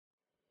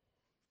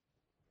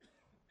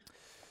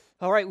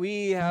All right,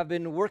 we have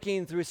been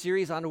working through a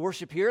series on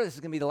worship here. This is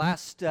going to be the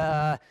last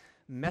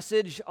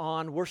message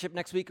on worship.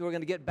 Next week, we're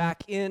going to get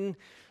back in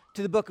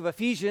to the book of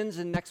Ephesians,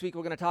 and next week,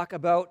 we're going to talk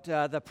about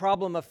the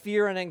problem of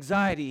fear and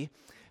anxiety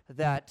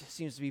that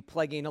seems to be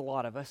plaguing a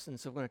lot of us, and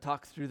so we're going to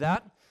talk through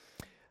that.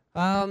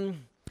 We're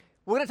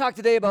going to talk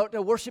today about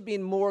worship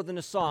being more than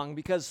a song,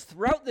 because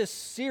throughout this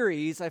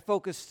series, I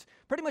focused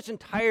pretty much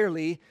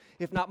entirely,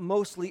 if not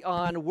mostly,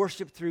 on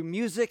worship through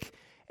music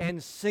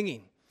and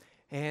singing.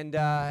 And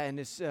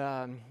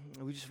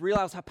we just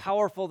realize how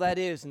powerful that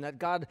is, and that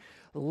God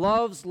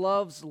loves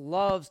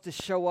to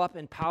show up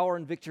in power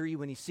and victory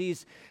when He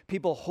sees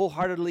people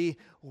wholeheartedly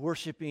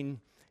worshiping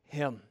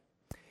Him.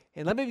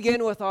 And let me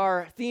begin with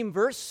our theme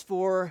verse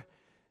for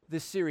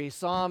this series,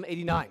 Psalm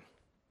 89.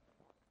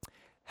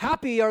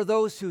 Happy are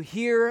those who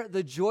hear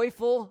the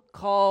joyful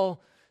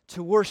call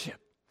to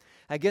worship.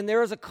 Again,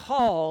 there is a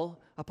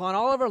call upon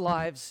all of our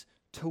lives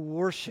to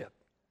worship.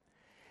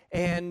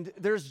 And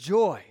there's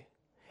joy.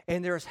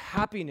 And there is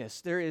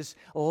happiness, there is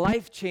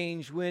life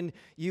change when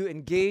you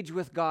engage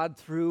with God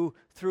through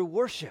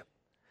worship.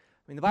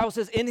 I mean, the Bible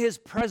says, in His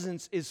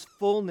presence is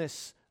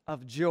fullness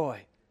of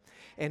joy.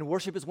 And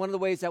worship is one of the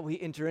ways that we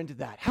enter into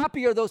that.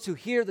 Happy are those who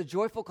hear the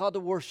joyful call to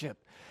worship.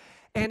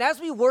 And as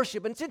we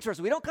worship, and it's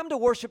interesting, we don't come to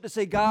worship to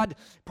say, God,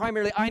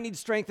 primarily, I need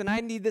strength, and I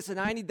need this, and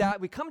I need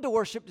that. We come to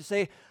worship to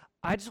say,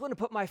 I just want to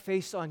put my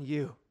face on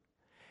You.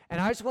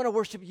 And I just want to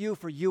worship You,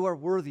 for You are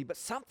worthy. But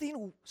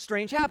something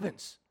strange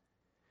happens.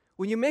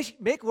 When you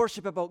make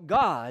worship about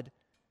God,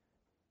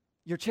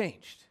 you're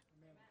changed.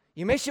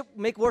 You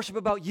make worship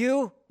about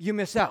you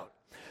miss out.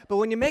 But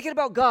when you make it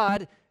about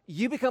God,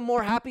 you become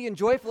more happy and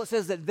joyful. It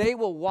says that they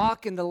will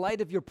walk in the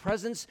light of Your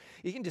presence.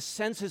 You can just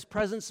sense His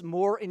presence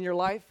more in your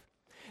life.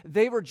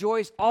 They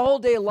rejoice all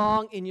day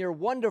long in Your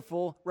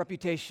wonderful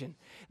reputation.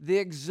 They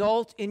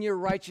exult in Your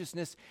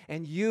righteousness,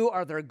 and You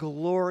are their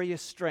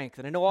glorious strength.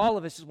 And I know all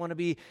of us just want to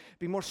be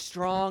more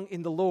strong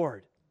in the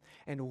Lord.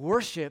 And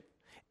worship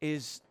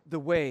is the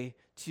way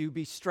to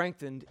be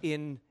strengthened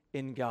in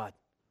God.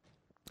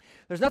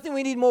 There's nothing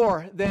we need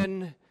more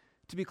than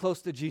to be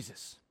close to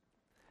Jesus.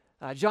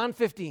 John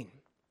 15.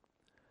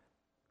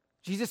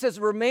 Jesus says,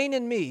 remain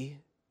in Me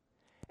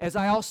as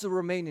I also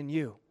remain in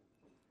you.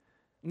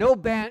 No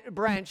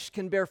branch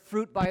can bear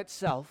fruit by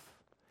itself.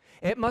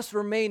 It must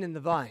remain in the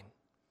vine.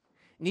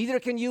 Neither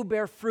can you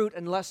bear fruit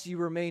unless you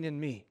remain in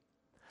Me.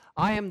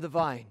 I am the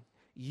vine.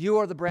 You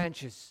are the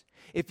branches.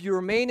 If you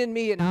remain in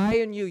Me and I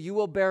in you, you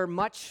will bear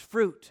much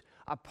fruit.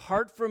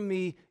 Apart from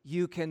Me,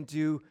 you can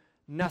do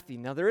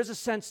nothing. Now, there is a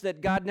sense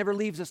that God never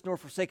leaves us nor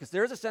forsakes us.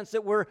 There is a sense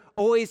that we're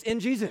always in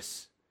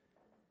Jesus.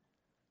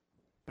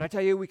 But I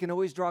tell you, we can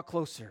always draw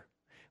closer.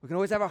 We can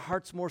always have our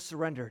hearts more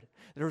surrendered.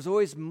 There's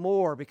always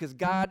more because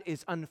God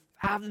is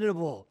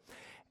unfathomable.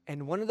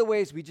 And one of the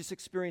ways we just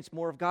experience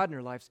more of God in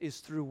our lives is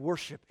through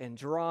worship and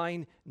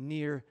drawing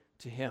near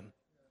to Him.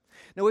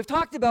 Now, we've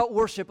talked about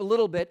worship a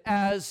little bit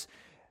as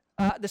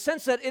the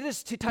sense that it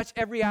is to touch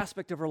every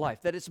aspect of our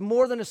life, that it's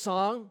more than a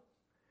song.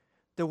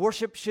 The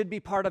worship should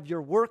be part of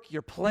your work,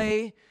 your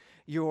play,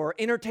 your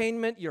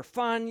entertainment, your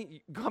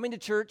fun, coming to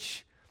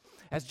church.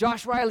 As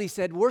Josh Riley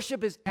said,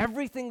 worship is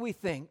everything we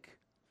think,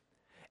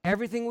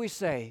 everything we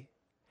say,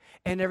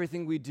 and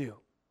everything we do.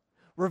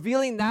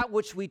 Revealing that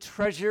which we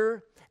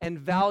treasure and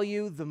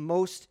value the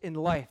most in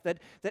life, that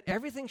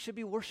everything should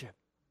be worship,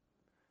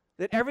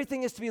 that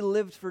everything is to be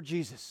lived for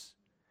Jesus,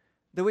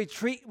 that we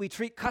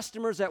treat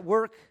customers at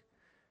work,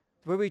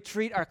 the way we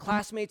treat our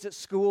classmates at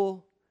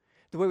school,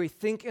 the way we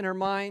think in our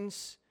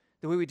minds,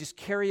 the way we just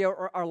carry out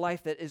our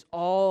life, that is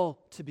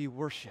all to be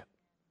worship.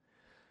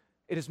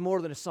 It is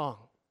more than a song.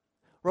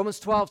 Romans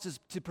 12 says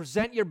to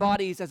present your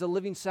bodies as a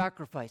living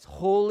sacrifice,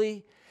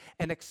 holy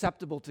and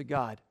acceptable to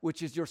God,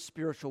 which is your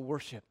spiritual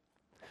worship.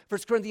 1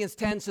 Corinthians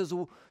 10 says,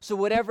 so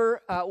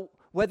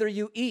whether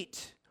you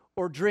eat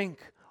or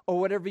drink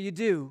or whatever you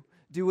do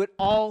it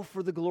all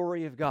for the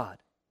glory of God.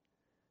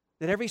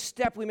 That every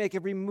step we make,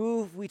 every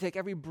move we take,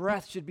 every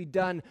breath should be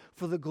done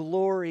for the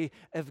glory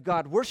of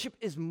God. Worship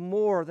is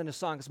more than a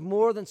song. It's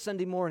more than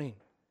Sunday morning.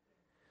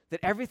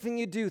 That everything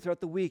you do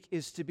throughout the week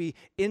is to be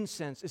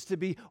incense, is to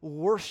be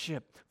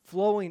worship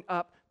flowing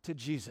up to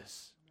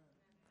Jesus.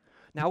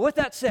 Now, with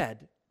that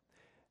said,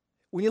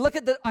 when you look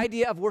at the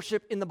idea of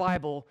worship in the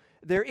Bible,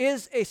 there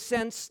is a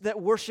sense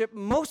that worship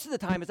most of the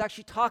time is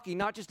actually talking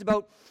not just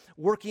about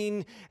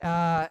working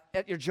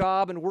at your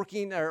job and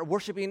working or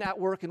worshiping at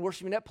work and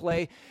worshiping at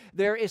play.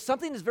 There is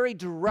something that's very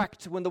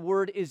direct when the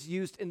word is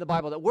used in the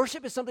Bible. That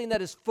worship is something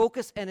that is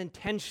focused and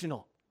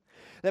intentional.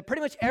 That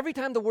pretty much every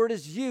time the word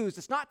is used,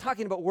 it's not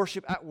talking about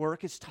worship at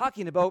work. It's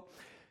talking about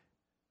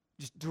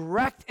just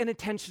direct and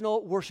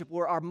intentional worship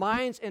where our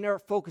minds and our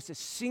focus is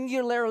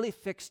singularly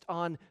fixed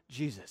on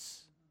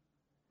Jesus.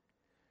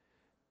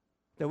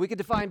 That we could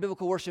define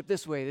biblical worship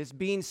this way. It is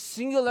being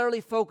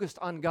singularly focused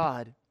on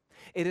God.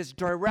 It is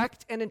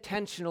direct and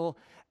intentional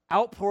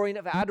outpouring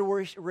of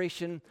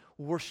adoration,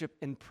 worship,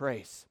 and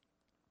praise.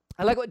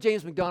 I like what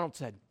James MacDonald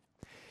said.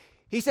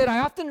 He said, I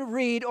often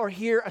read or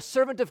hear a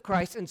servant of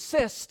Christ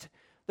insist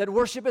that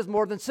worship is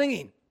more than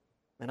singing.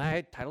 And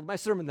I titled my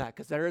sermon that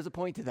because there is a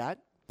point to that.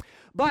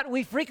 But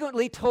we are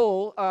frequently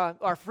told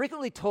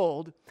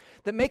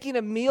that making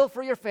a meal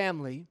for your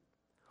family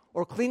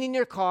or cleaning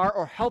your car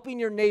or helping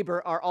your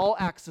neighbor are all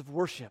acts of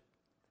worship.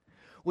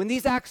 When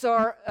these acts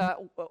are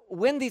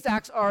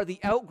the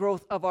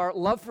outgrowth of our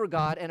love for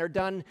God and are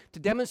done to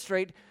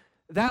demonstrate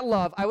that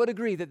love, I would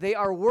agree that they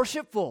are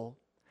worshipful,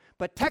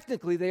 but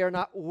technically they are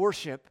not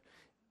worship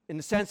in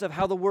the sense of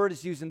how the word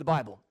is used in the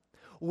Bible.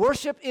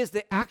 Worship is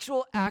the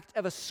actual act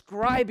of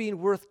ascribing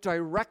worth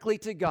directly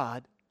to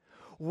God.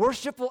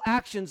 Worshipful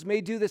actions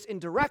may do this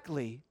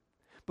indirectly,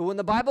 but when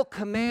the Bible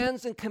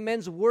commands and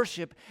commends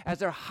worship as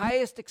their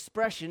highest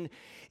expression,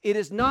 it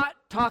is not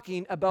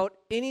talking about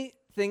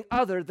anything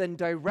other than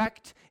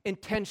direct,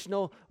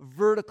 intentional,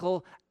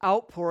 vertical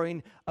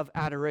outpouring of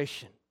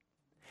adoration.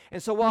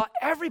 And so while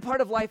every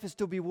part of life is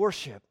to be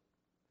worship,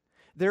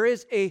 there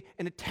is an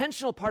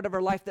intentional part of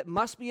our life that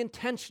must be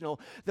intentional,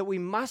 that we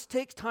must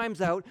take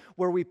times out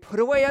where we put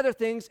away other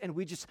things and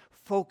we just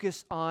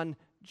focus on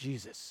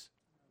Jesus.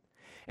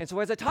 And so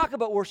as I talk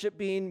about worship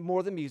being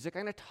more than music,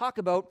 I'm going to talk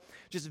about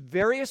just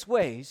various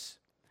ways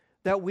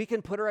that we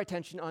can put our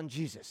attention on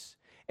Jesus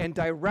and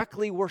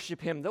directly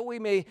worship him, though we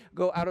may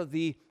go out of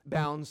the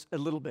bounds a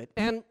little bit.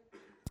 And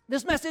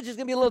this message is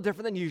going to be a little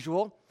different than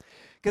usual,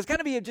 because it's going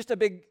to be just a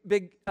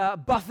big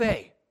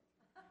buffet.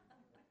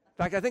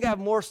 In fact, I think I have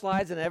more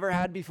slides than I ever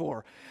had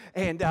before.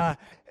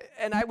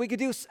 We could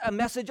do a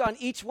message on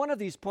each one of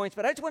these points,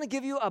 but I just want to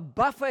give you a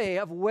buffet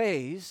of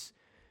ways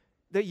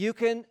that you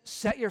can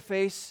set your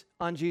face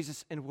on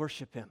Jesus and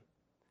worship him.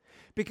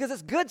 Because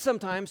it's good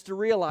sometimes to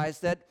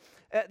realize that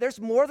there's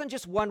more than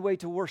just one way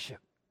to worship.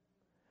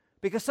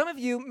 Because some of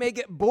you may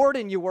get bored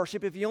in your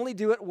worship if you only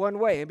do it one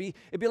way.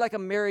 It'd be like a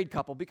married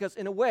couple, because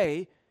in a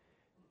way,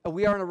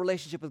 we are in a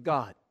relationship with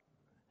God.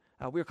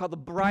 We are called the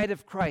bride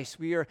of Christ.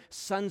 We are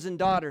sons and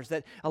daughters.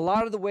 That a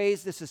lot of the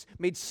ways this is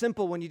made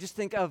simple when you just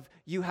think of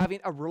you having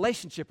a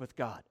relationship with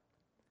God.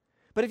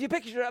 But if you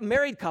picture a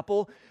married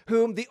couple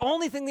whom the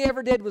only thing they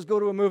ever did was go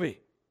to a movie,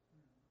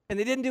 and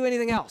they didn't do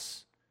anything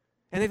else,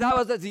 and they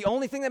thought that's the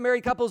only thing that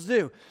married couples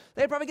do,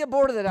 they'd probably get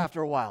bored of it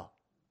after a while.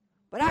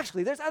 But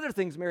actually, there's other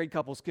things married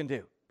couples can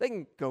do. They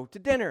can go to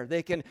dinner.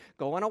 They can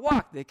go on a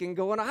walk. They can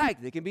go on a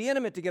hike. They can be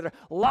intimate together.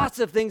 Lots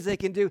of things they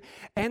can do.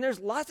 And there's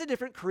lots of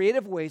different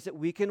creative ways that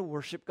we can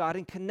worship God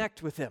and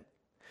connect with him.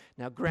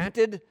 Now,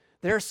 granted,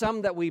 there are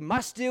some that we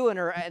must do and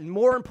are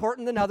more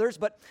important than others,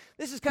 but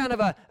this is kind of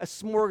a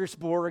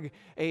smorgasbord,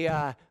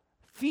 a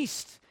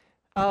feast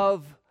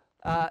of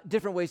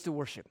different ways to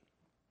worship.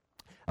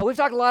 We've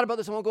talked a lot about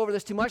this. I won't go over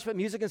this too much, but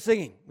music and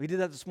singing. We did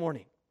that this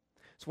morning.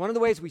 It's one of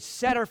the ways we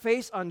set our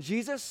face on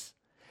Jesus.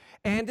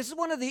 And this is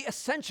one of the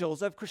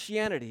essentials of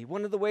Christianity,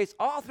 one of the ways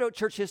all throughout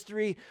church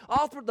history,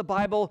 all throughout the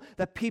Bible,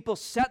 that people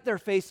set their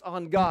face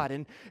on God.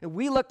 And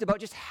we looked about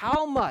just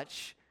how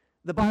much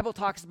the Bible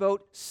talks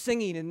about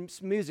singing and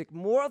music,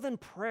 more than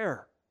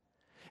prayer.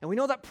 And we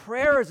know that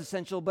prayer is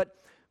essential, but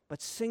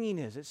singing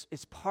is.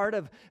 It's part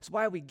of, it's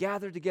why we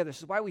gather together.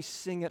 It's why we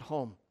sing at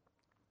home.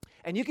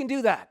 And you can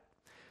do that.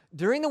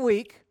 During the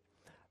week,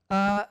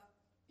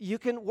 you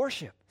can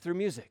worship through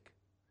music.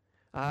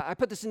 I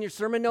put this in your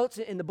sermon notes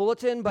in the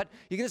bulletin, but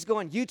you can just go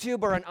on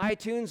YouTube or on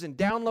iTunes and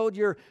download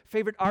your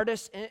favorite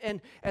artists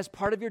and as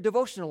part of your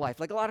devotional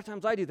life. Like a lot of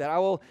times I do that. I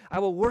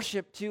will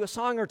worship to a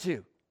song or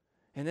two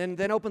and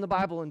then open the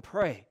Bible and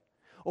pray.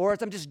 Or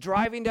as I'm just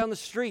driving down the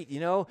street,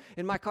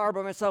 in my car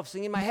by myself,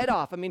 singing my head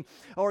off.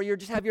 Or you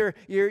just have your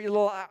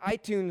little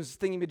iTunes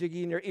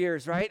thingy-majiggy in your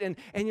ears, right?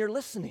 And you're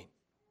listening.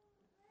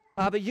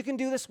 But you can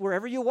do this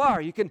wherever you are.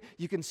 You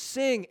can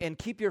sing and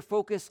keep your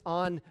focus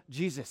on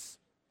Jesus.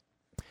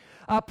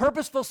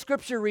 Purposeful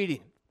scripture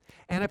reading.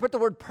 And I put the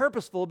word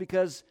purposeful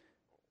because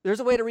there's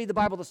a way to read the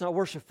Bible that's not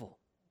worshipful.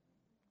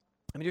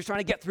 Just trying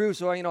to get through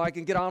so I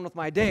can get on with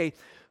my day.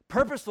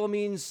 Purposeful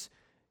means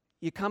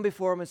you come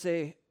before him and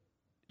say,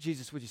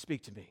 Jesus, would you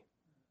speak to me?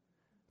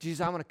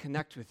 Jesus, I want to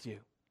connect with you.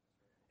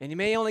 And you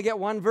may only get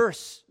one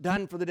verse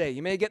done for the day.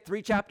 You may get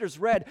 3 chapters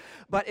read,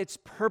 but it's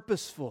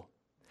purposeful.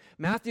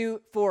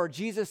 Matthew 4,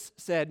 Jesus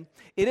said,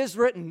 "It is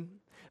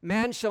written,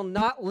 man shall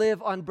not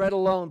live on bread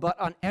alone, but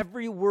on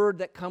every word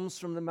that comes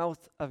from the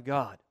mouth of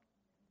God."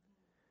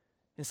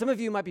 And some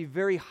of you might be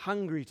very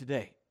hungry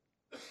today.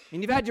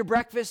 And you've had your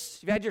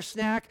breakfast, you've had your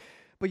snack,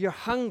 but you're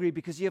hungry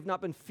because you have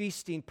not been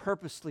feasting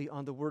purposely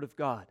on the Word of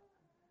God.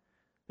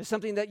 It's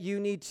something that you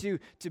need to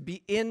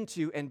be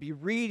into and be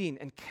reading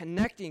and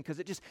connecting because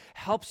it just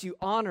helps you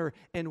honor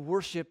and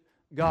worship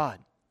God.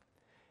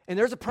 And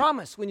there's a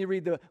promise when you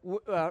read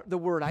the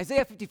word.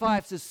 Isaiah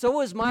 55 says, "So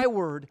is my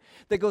word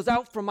that goes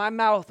out from my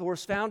mouth or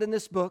is found in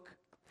this book.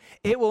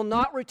 It will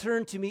not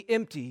return to me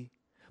empty,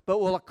 but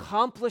will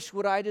accomplish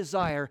what I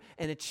desire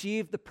and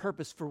achieve the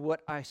purpose for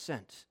what I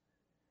sent."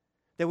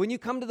 That when you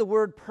come to the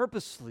word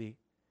purposely,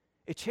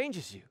 it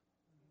changes you.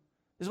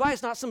 This is why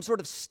it's not some sort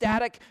of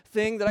static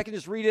thing that I can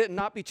just read it and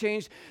not be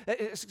changed.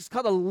 It's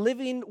called a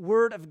living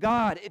word of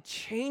God. It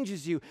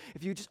changes you.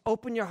 If you just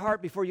open your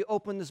heart before you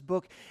open this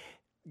book,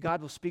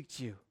 God will speak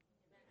to you.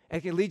 And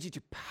it can lead you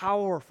to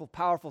powerful,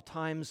 powerful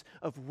times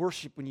of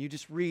worship when you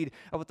just read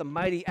about the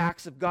mighty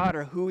acts of God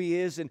or who He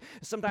is. And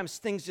sometimes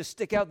things just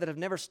stick out that have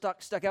never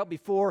stuck out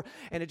before,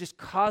 and it just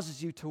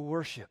causes you to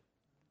worship.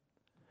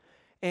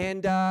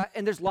 And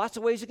there's lots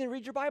of ways you can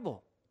read your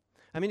Bible.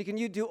 I mean,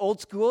 you do old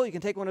school. You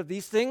can take one of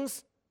these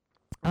things.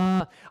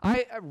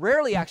 I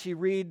rarely actually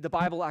read the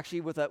Bible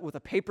actually with a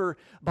paper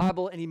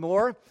Bible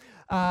anymore.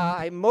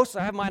 I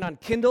have mine on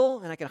Kindle,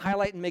 and I can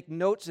highlight and make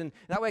notes, and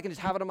that way I can just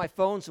have it on my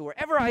phone. So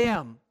wherever I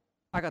am,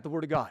 I got the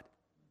Word of God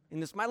in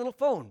this my little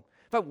phone.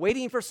 If I'm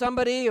waiting for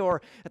somebody,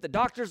 or at the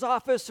doctor's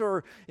office,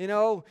 or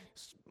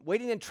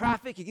waiting in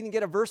traffic, you can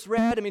get a verse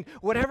read. I mean,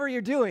 whatever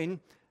you're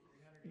doing,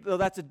 though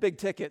that's a big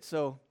ticket,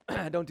 so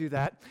don't do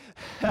that.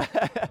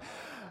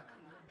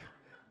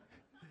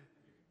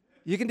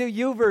 You can do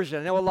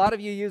YouVersion. I know a lot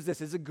of you use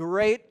this. It's a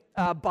great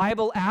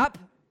Bible app.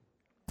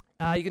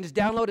 You can just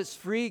download it. It's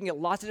free. You can get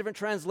lots of different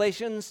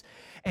translations,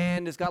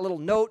 and it's got little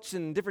notes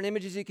and different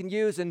images you can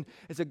use, and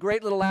it's a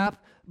great little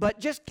app. But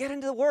just get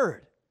into the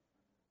Word.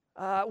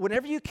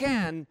 Whenever you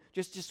can,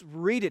 just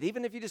read it.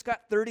 Even if you just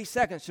got 30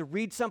 seconds to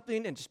read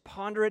something and just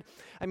ponder it.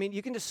 I mean,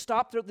 you can just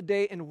stop throughout the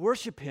day and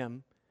worship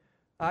Him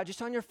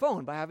just on your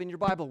phone by having your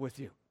Bible with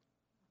you,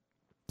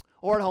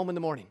 or at home in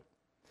the morning.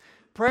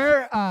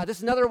 Prayer, this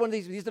is another one of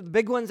these. These are the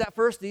big ones at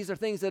first. These are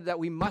things that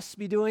we must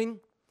be doing.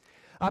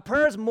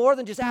 Prayer is more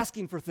than just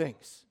asking for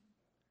things.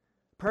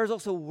 Prayer is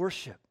also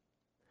worship.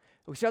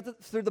 We see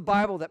through the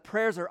Bible that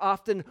prayers are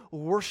often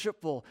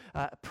worshipful,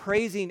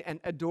 praising and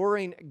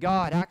adoring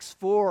God. Acts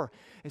 4,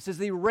 it says,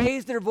 they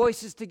raised their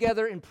voices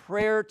together in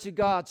prayer to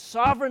God.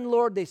 Sovereign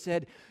Lord, they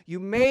said, you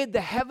made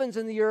the heavens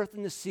and the earth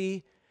and the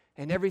sea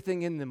and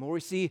everything in them. Or we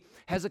see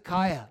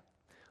Hezekiah.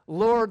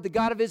 Lord, the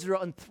God of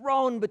Israel,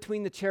 enthroned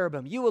between the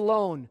cherubim. You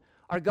alone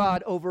are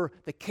God over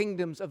the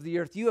kingdoms of the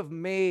earth. You have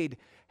made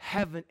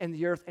heaven and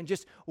the earth, and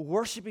just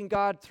worshiping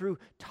God through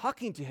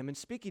talking to Him and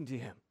speaking to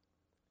Him.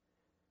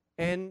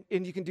 And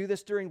you can do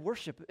this during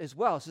worship as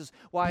well. This is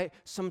why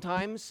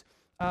sometimes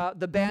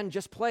the band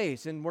just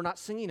plays and we're not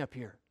singing up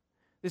here.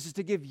 This is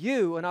to give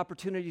you an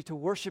opportunity to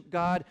worship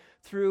God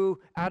through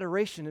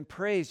adoration and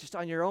praise just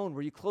on your own,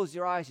 where you close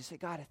your eyes, you say,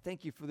 God, I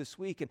thank you for this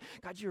week, and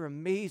God, you're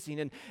amazing,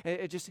 and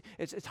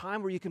it's a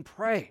time where you can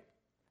pray.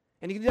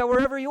 And you can do that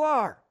wherever you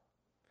are.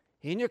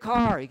 In your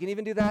car, you can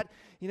even do that,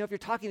 if you're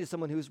talking to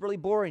someone who's really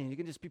boring, and you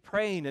can just be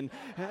praying, and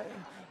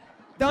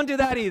don't do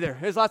that either.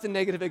 There's lots of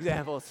negative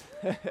examples.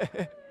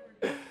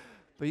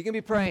 But you can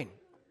be praying.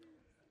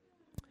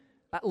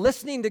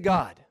 Listening to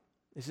God.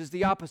 This is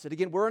the opposite.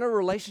 Again, we're in a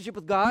relationship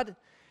with God,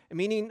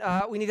 meaning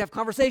we need to have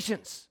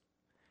conversations.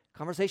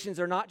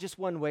 Conversations are not just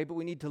one way, but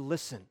we need to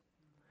listen.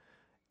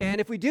 And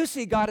if we do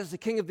see God as the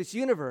king of this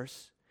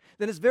universe,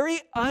 then it's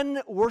very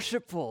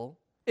unworshipful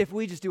if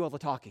we just do all the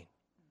talking.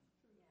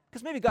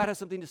 Because maybe God has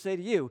something to say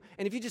to you.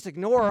 And if you just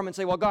ignore Him and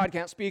say, well, God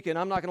can't speak and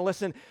I'm not going to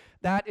listen,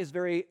 that is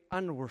very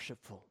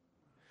unworshipful.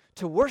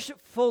 To worship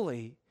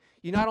fully,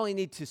 you not only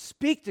need to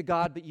speak to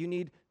God, but you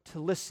need to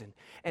listen.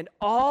 And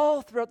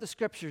all throughout the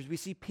Scriptures, we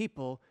see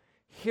people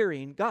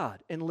hearing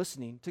God and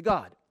listening to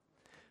God.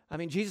 I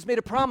mean, Jesus made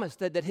a promise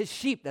that His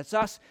sheep, that's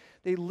us,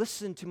 they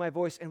listen to my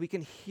voice, and we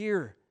can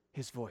hear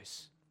His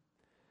voice.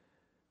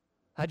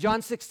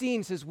 John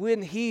 16 says,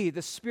 when He,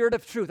 the Spirit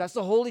of truth, that's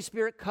the Holy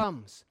Spirit,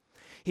 comes,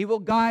 He will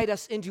guide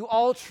us into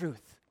all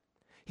truth.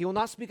 He will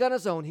not speak on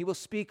His own. He will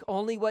speak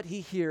only what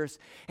He hears,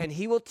 and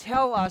He will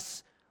tell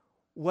us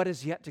what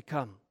is yet to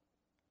come.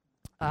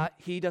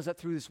 He does that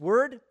through His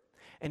Word,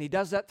 and He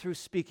does that through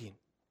speaking.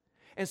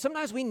 And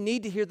sometimes we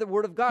need to hear the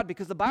Word of God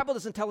because the Bible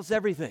doesn't tell us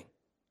everything.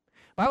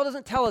 The Bible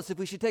doesn't tell us if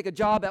we should take a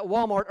job at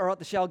Walmart or at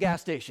the Shell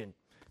gas station.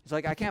 It's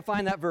like, I can't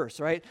find that verse,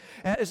 right?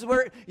 This is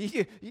where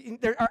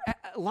there are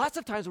lots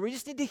of times where we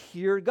just need to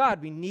hear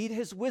God. We need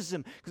His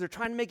wisdom because we're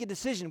trying to make a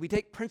decision. We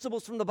take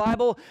principles from the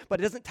Bible, but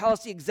it doesn't tell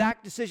us the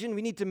exact decision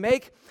we need to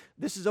make.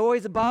 This is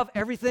always above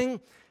everything.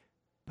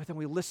 But then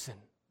we listen.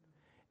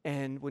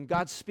 And when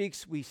God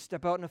speaks, we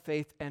step out in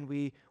faith and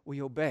we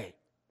obey.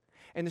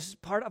 And this is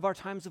part of our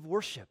times of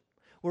worship,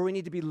 where we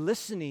need to be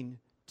listening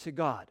to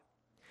God.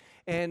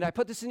 And I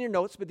put this in your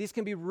notes, but these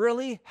can be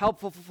really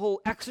helpful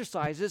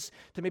exercises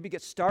to maybe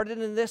get started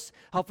in this,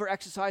 helpful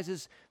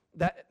exercises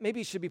that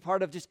maybe should be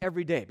part of just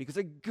every day, because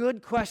they're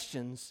good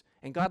questions,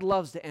 and God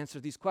loves to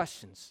answer these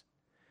questions.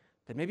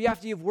 That maybe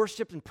after you've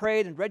worshiped and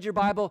prayed and read your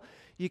Bible,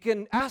 you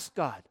can ask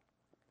God,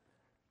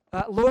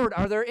 Lord,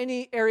 are there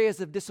any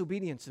areas of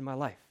disobedience in my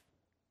life?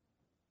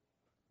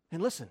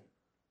 And listen.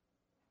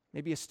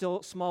 Maybe a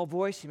still small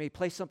voice. He may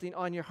place something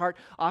on your heart.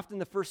 Often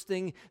the first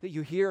thing that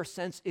you hear or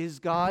sense is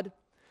God.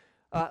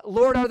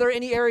 Lord, are there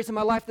any areas in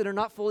my life that are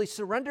not fully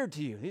surrendered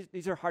to you?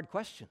 These are hard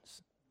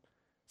questions.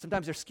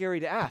 Sometimes they're scary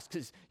to ask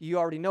because you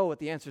already know what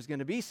the answer is going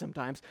to be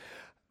sometimes.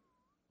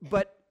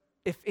 But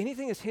if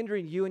anything is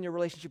hindering you in your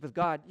relationship with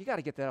God, you got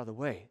to get that out of the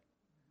way.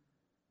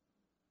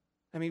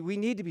 I mean, we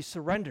need to be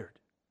surrendered.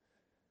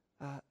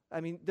 I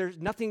mean, there's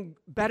nothing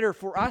better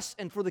for us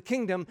and for the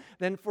kingdom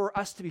than for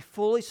us to be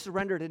fully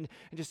surrendered and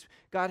just,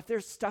 God, if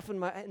there's stuff in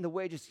the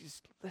way,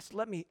 just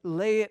let me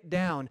lay it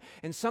down.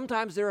 And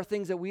sometimes there are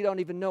things that we don't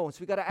even know. And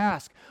so we got to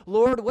ask,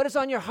 Lord, what is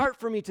on your heart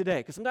for me today?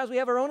 Because sometimes we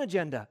have our own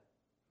agenda.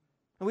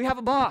 And we have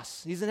a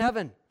boss. He's in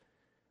heaven.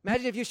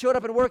 Imagine if you showed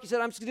up at work, you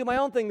said, I'm just going to do my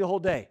own thing the whole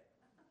day.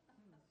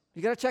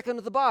 You got to check in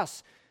with the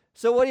boss.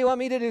 So what do you want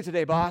me to do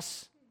today,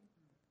 boss?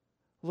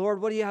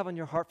 Lord, what do you have on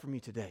your heart for me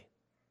today?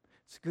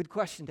 It's a good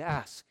question to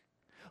ask.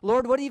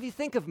 Lord, what do you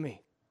think of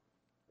me?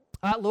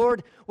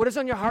 Lord, what is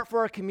on your heart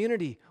for our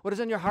community? What is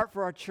on your heart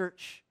for our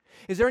church?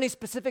 Is there any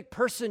specific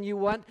person you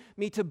want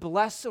me to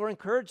bless or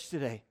encourage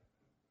today?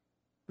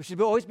 We should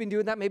always be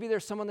doing that. Maybe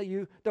there's someone that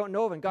you don't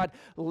know of, and God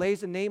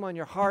lays a name on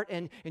your heart,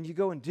 and you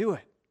go and do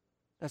it.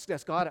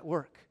 That's God at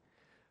work.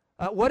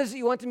 What is it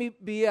you want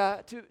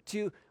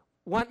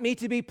me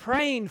to be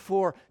praying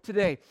for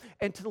today?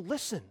 And to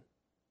listen.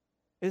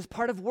 It is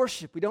part of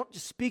worship. We don't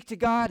just speak to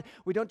God.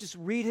 We don't just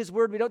read His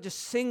Word. We don't just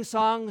sing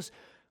songs.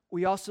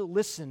 We also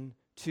listen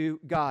to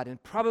God.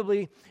 And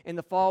probably in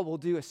the fall, we'll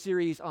do a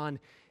series on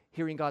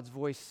hearing God's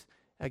voice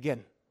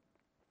again.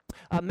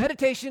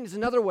 Meditation is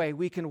another way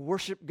we can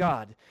worship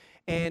God.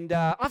 And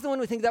often when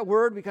we think that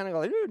word, we kind of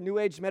go like, New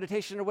Age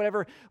meditation or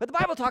whatever. But the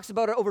Bible talks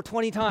about it over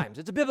 20 times.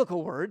 It's a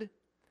biblical word.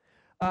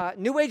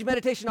 New Age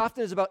meditation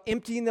often is about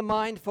emptying the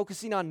mind,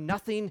 focusing on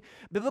nothing.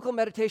 Biblical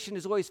meditation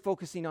is always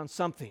focusing on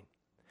something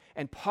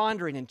and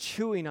pondering and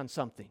chewing on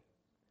something.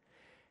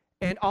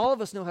 And all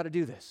of us know how to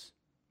do this.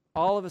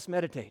 All of us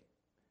meditate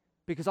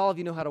because all of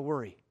you know how to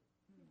worry.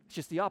 It's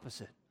just the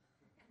opposite.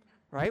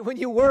 Right? When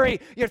you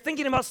worry, you're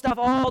thinking about stuff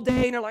all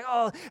day, and you're like,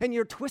 oh, and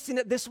you're twisting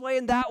it this way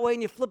and that way,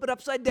 and you flip it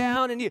upside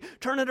down, and you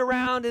turn it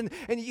around, and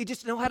you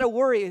just know how to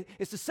worry.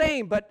 It's the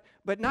same, but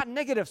not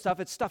negative stuff.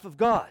 It's stuff of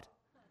God.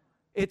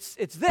 It's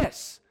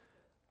this.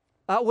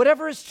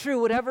 Whatever is true,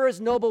 whatever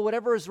is noble,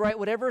 whatever is right,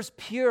 whatever is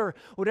pure,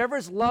 whatever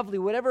is lovely,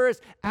 whatever is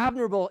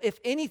admirable, if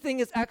anything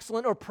is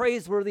excellent or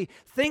praiseworthy,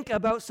 think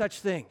about such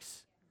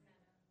things.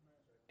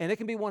 And it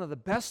can be one of the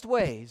best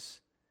ways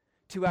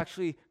to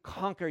actually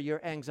conquer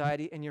your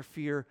anxiety and your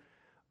fear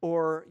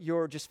or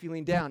your just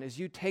feeling down, is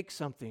you take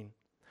something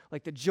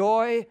like the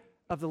joy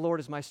of the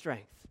Lord is my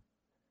strength,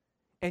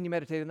 and you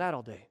meditate on that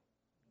all day.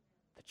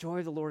 The joy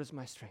of the Lord is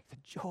my strength. The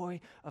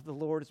joy of the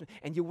Lord is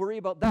and you worry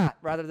about that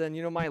rather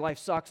than, my life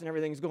sucks and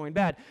everything's going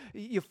bad.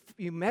 You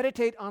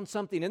meditate on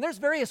something. And there's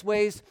various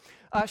ways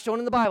shown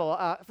in the Bible.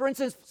 For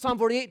instance, Psalm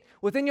 48,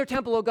 within your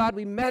temple, O God,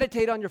 we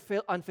meditate on your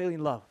unfailing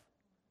love.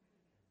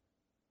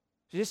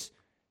 Just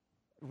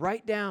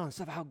write down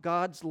stuff how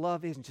God's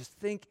love is and just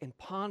think and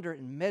ponder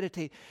and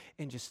meditate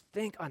and just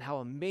think on how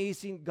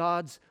amazing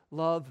God's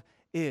love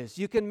is.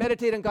 You can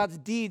meditate on God's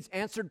deeds,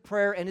 answered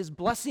prayer, and His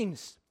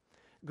blessings.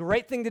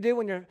 Great thing to do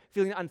when you're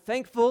feeling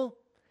unthankful,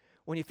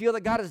 when you feel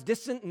that God is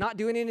distant, not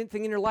doing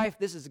anything in your life.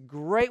 This is a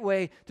great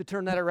way to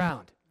turn that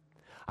around.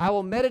 I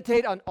will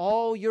meditate on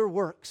all your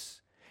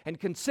works and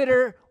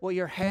consider what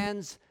your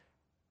hands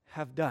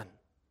have done.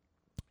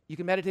 You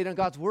can meditate on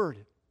God's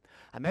word.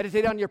 I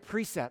meditate on your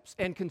precepts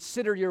and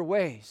consider your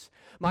ways.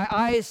 My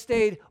eyes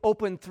stayed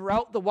open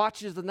throughout the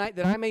watches of the night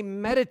that I may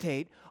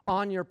meditate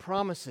on your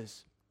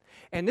promises.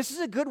 And this is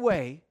a good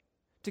way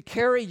to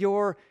carry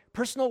your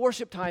personal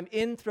worship time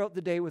in throughout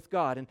the day with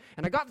God. And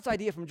I got this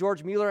idea from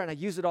George Mueller, and I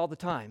use it all the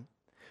time.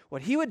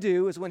 What he would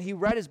do is when he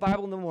read his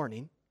Bible in the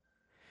morning,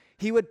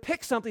 he would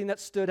pick something that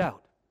stood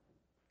out.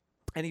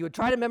 And he would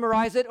try to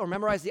memorize it or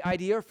memorize the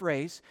idea or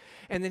phrase,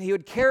 and then he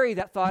would carry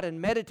that thought and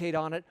meditate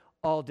on it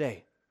all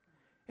day.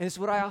 And it's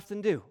what I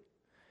often do.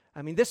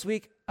 I mean, this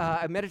week,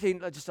 I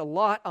meditated just a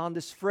lot on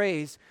this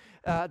phrase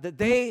that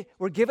they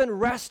were given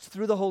rest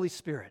through the Holy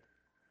Spirit.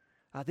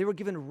 They were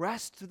given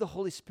rest through the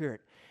Holy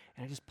Spirit.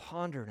 And I just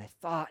pondered and I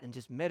thought and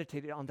just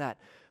meditated on that.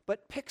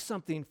 But pick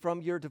something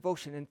from your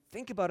devotion and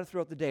think about it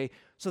throughout the day.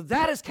 So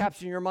that is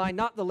capturing your mind,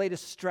 not the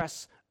latest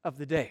stress of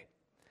the day.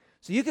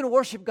 So you can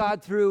worship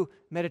God through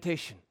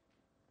meditation.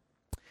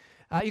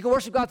 You can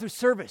worship God through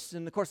service.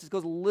 And of course, this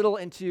goes a little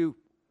into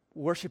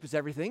worship is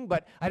everything,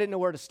 but I didn't know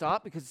where to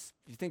stop because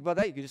if you think about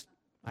that,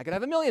 I could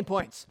have 1,000,000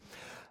 points.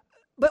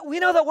 But we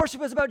know that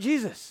worship is about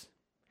Jesus.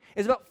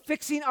 It's about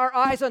fixing our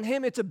eyes on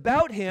Him. It's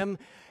about Him.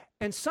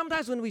 And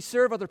sometimes when we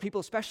serve other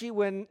people, especially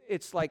when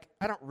it's like,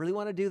 I don't really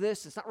want to do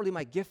this, it's not really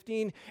my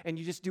gifting, and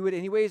you just do it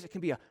anyways, it can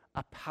be a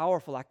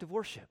powerful act of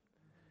worship.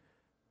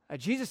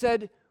 Jesus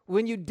said,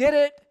 when you did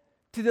it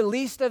to the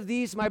least of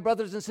these, my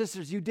brothers and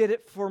sisters, you did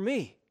it for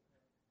me.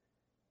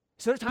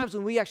 So there are times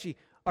when we actually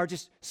are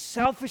just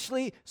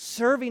selfishly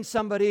serving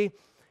somebody,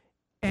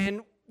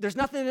 and there's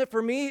nothing in it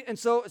for me, and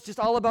so it's just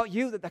all about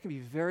you, that can be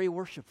very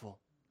worshipful.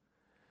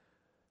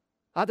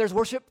 There's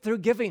worship through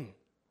giving.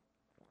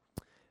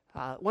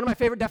 One of my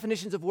favorite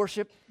definitions of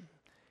worship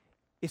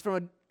is from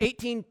an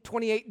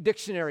 1828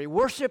 dictionary.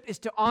 Worship is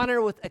to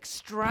honor with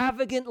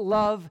extravagant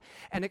love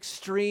and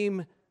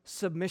extreme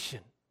submission.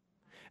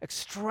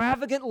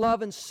 Extravagant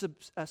love and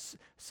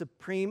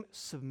supreme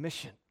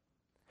submission.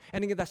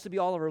 And again, that's to be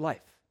all of our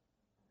life,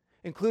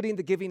 including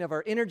the giving of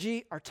our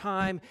energy, our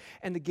time,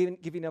 and the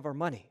giving of our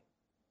money.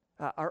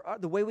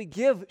 The way we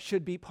give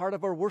should be part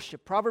of our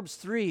worship. Proverbs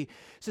 3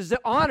 says to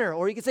honor,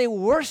 or you could say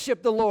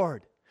worship the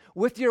Lord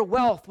with your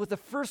wealth, with the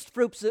first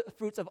fruits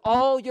of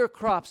all your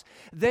crops.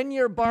 Then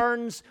your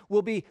barns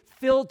will be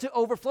filled to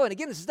overflow. And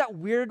again, this is that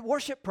weird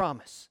worship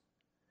promise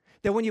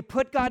that when you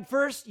put God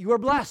first, you are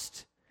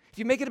blessed. If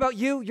you make it about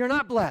you, you're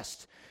not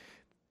blessed.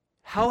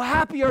 How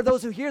happy are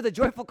those who hear the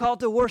joyful call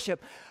to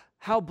worship?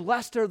 How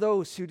blessed are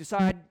those who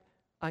decide,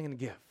 I'm going to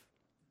give.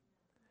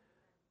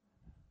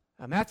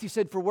 Matthew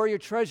said, for where your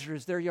treasure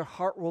is, there your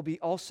heart will be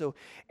also.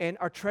 And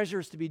our treasure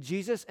is to be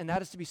Jesus, and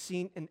that is to be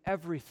seen in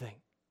everything.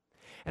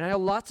 And I know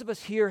lots of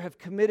us here have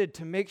committed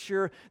to make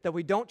sure that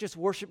we don't just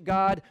worship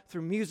God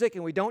through music,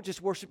 and we don't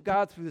just worship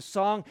God through the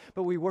song,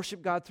 but we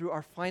worship God through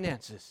our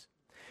finances.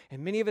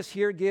 And many of us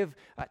here give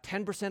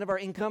 10% of our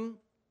income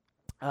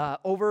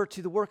over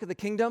to the work of the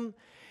kingdom.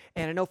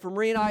 And I know for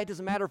Marie and I, it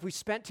doesn't matter if we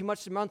spent too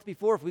much the month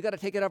before. If we got to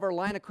take it out of our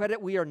line of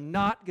credit, we are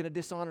not going to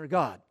dishonor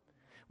God.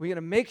 We're going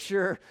to make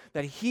sure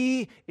that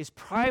He is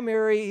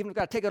primary, even if we've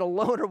got to take out a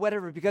loan or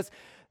whatever, because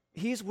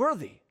He's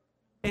worthy.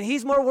 And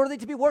He's more worthy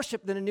to be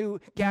worshiped than a new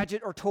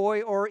gadget or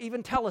toy or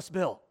even TELUS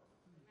bill.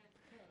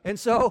 And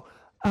so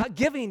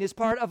giving is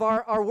part of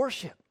our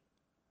worship.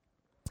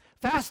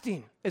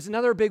 Fasting is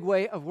another big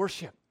way of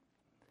worship.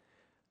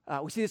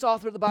 We see this all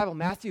through the Bible.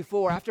 Matthew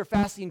 4, after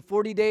fasting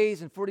 40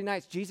 days and 40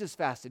 nights, Jesus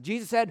fasted.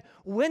 Jesus said,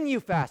 when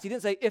you fast. He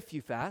didn't say if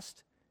you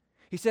fast.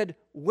 He said,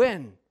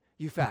 when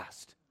you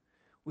fast.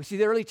 We see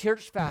the early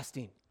church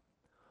fasting.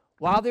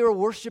 While they were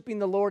worshiping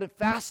the Lord and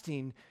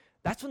fasting,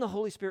 that's when the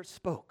Holy Spirit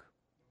spoke.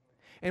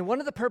 And one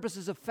of the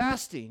purposes of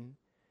fasting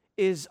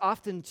is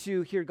often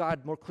to hear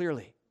God more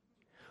clearly,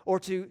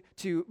 or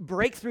to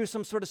break through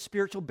some sort of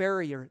spiritual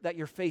barrier that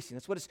you're facing.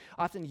 That's what it's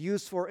often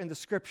used for in the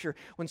Scripture.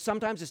 When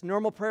sometimes this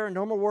normal prayer and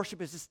normal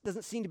worship just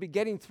doesn't seem to be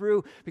getting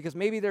through because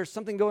maybe there's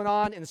something going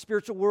on in the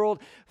spiritual world,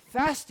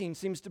 fasting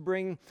seems to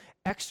bring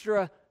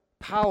extra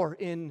power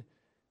into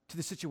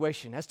the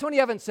situation. As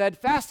Tony Evans said,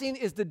 fasting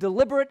is the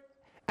deliberate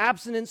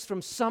abstinence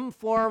from some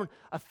form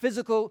of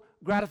physical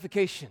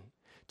gratification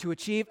to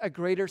achieve a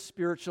greater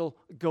spiritual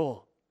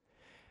goal.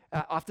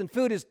 Often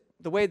food is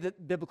the way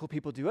that biblical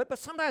people do it, but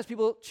sometimes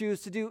people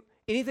choose to do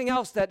anything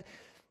else that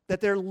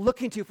they're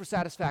looking to for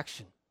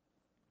satisfaction.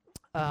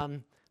 I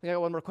think I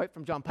got one more quote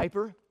from John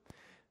Piper.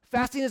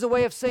 Fasting is a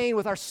way of saying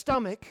with our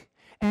stomach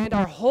and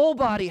our whole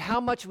body how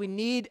much we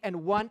need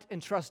and want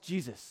and trust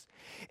Jesus.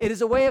 It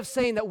is a way of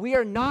saying that we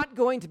are not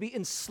going to be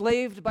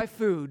enslaved by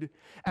food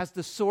as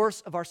the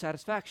source of our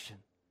satisfaction.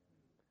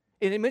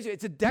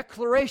 It's a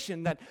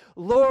declaration that,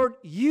 Lord,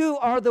 you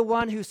are the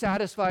one who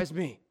satisfies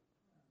me.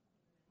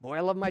 Boy, I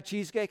love my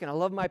cheesecake, and I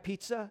love my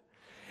pizza,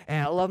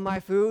 and I love my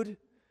food.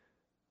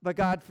 But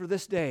God, for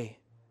this day,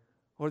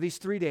 or these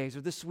 3 days,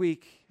 or this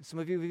week, some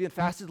of you have even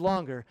fasted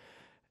longer,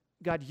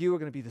 God, you are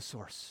going to be the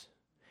source.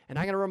 And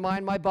I'm going to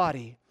remind my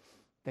body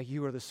that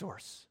you are the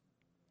source.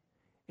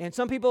 And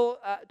some people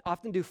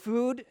often do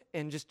food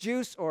and just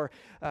juice, or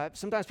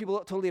sometimes people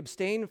totally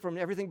abstain from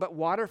everything but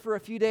water for a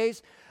few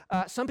days.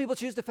 Some people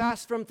choose to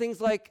fast from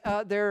things like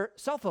their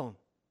cell phone,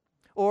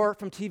 or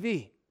from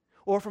TV,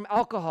 or from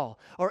alcohol,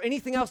 or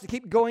anything else to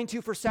keep going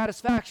to for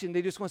satisfaction.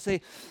 They just want to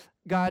say,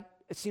 God,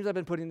 it seems I've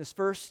been putting this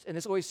first, and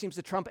this always seems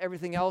to trump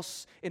everything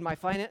else in my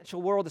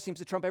financial world. It seems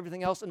to trump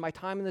everything else in my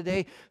time in the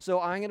day. So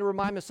I'm going to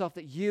remind myself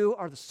that you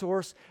are the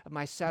source of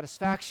my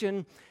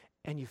satisfaction,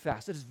 and you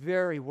fast. It is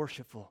very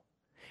worshipful.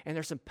 And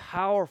there's some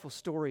powerful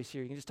stories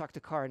here. You can just talk to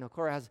Cora. I know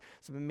Cora has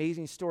some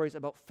amazing stories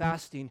about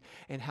fasting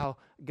and how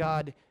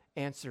God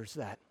answers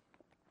that.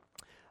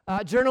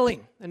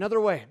 Journaling,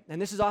 another way.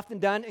 And this is often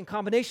done in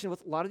combination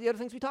with a lot of the other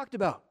things we talked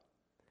about.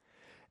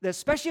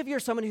 Especially if you're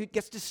someone who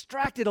gets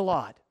distracted a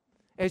lot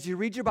as you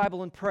read your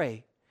Bible and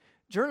pray,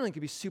 journaling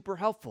can be super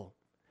helpful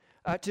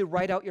to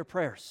write out your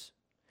prayers.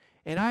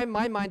 And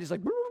my mind is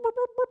like,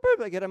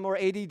 I get a more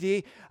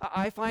ADD.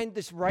 I find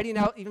this writing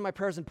out even my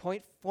prayers in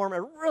point form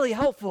are really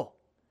helpful.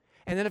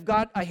 And then if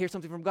I hear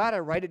something from God, I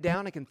write it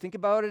down. I can think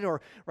about it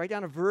or write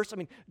down a verse. I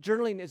mean,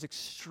 journaling is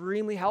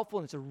extremely helpful,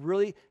 and it's a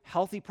really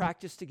healthy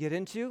practice to get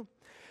into,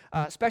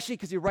 especially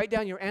because you write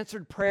down your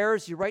answered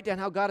prayers. You write down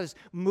how God is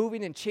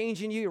moving and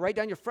changing you. You write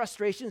down your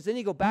frustrations. Then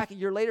you go back a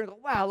year later and go,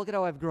 wow, look at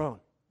how I've grown.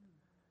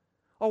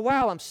 Oh,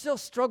 wow, I'm still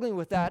struggling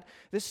with that.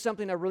 This is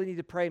something I really need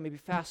to pray, maybe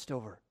fast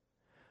over.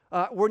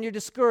 When you're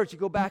discouraged, you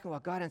go back and, well,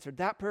 God answered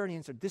that prayer, and He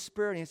answered this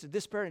prayer, and He answered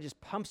this prayer, and it just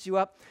pumps you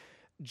up.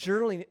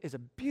 Journaling is a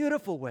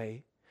beautiful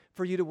way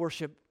for you to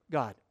worship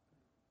God.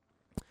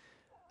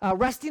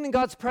 Resting in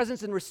God's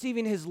presence and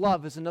receiving His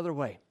love is another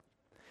way.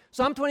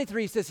 Psalm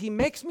 23 says, He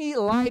makes me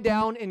lie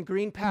down in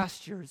green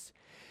pastures.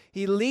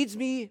 He leads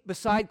me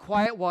beside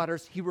quiet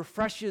waters. He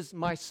refreshes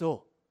my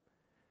soul.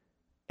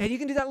 And you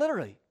can do that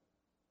literally.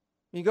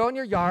 You go in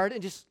your yard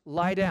and just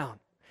lie down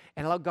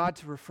and allow God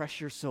to refresh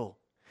your soul.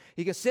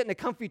 You can sit in a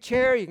comfy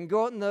chair. You can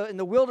go out in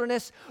the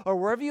wilderness or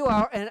wherever you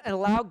are and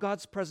allow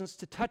God's presence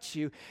to touch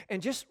you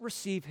and just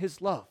receive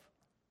His love.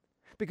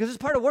 Because it's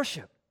part of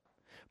worship.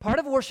 Part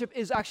of worship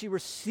is actually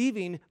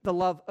receiving the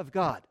love of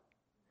God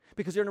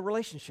because you're in a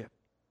relationship.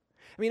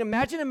 I mean,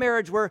 imagine a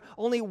marriage where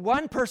only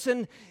one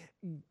person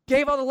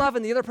gave all the love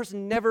and the other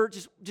person never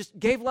just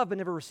gave love but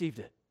never received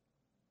it.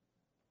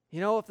 You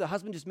know, if the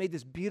husband just made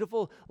this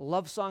beautiful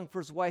love song for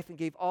his wife and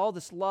gave all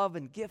this love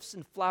and gifts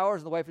and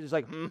flowers, and the wife was just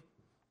like,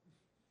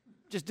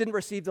 just didn't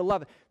receive the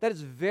love. That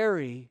is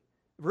very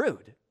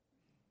rude.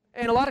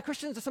 And a lot of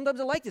Christians sometimes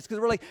are like this because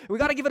we're like, we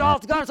got to give it all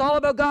to God. It's all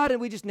about God, and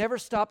we just never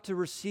stop to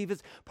receive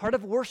it. Part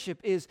of worship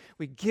is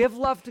we give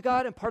love to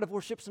God, and part of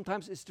worship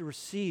sometimes is to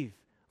receive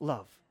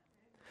love.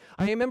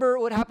 I remember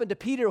what happened to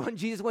Peter when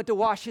Jesus went to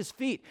wash his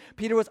feet.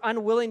 Peter was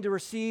unwilling to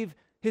receive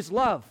his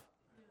love.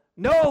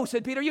 No,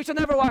 said Peter, you shall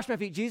never wash my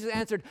feet. Jesus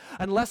answered,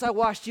 unless I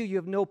washed you, you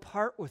have no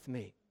part with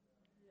me.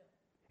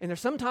 And there's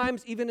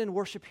sometimes, even in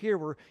worship here,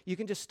 where you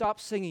can just stop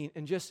singing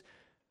and just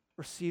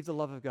receive the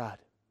love of God.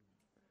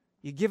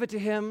 You give it to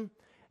him,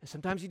 and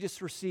sometimes you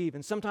just receive.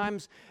 And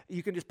sometimes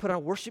you can just put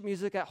on worship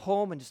music at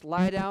home and just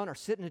lie down or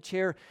sit in a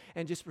chair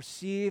and just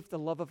receive the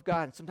love of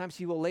God. And sometimes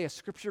he will lay a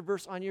scripture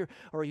verse on you,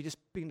 or you just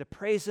begin to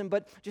praise him.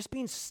 But just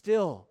being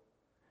still,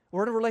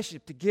 we're in a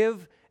relationship. To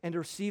give and to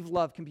receive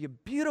love can be a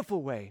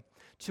beautiful way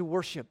to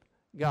worship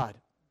God.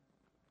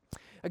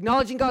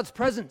 Acknowledging God's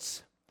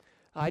presence.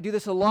 I do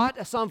this a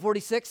lot. Psalm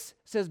 46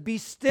 says, be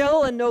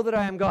still and know that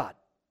I am God.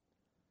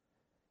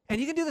 And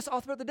you can do this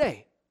all throughout the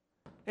day.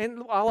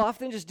 And I'll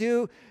often just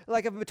do,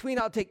 like in between,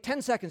 I'll take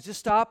 10 seconds, just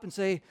stop and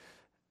say,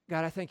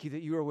 God, I thank you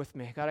that you are with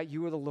me. God,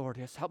 you are the Lord.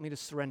 Just help me to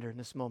surrender in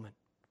this moment.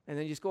 And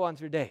then you just go on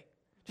through your day.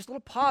 Just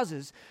little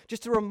pauses,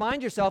 just to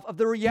remind yourself of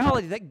the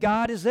reality that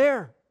God is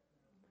there,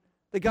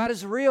 that God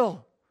is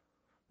real,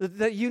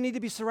 that you need to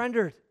be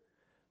surrendered.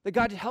 That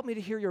God, help me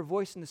to hear your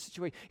voice in this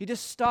situation. You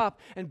just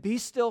stop and be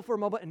still for a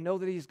moment and know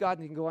that he's God,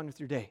 and you can go on with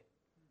your day.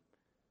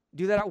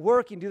 Do that at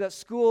work, you can do that at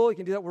school, you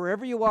can do that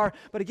wherever you are.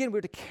 But again,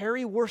 we're to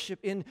carry worship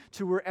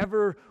into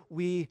wherever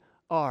we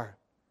are.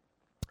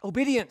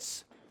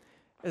 Obedience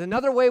is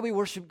another way we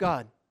worship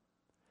God.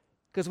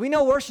 Because we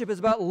know worship is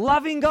about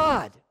loving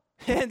God.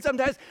 And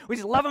sometimes we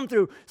just love him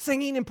through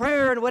singing and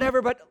prayer and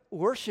whatever, but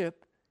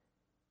worship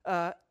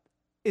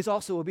is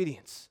also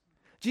obedience.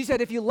 Jesus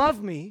said, if you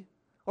love me,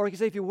 or you can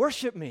say, if you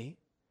worship me,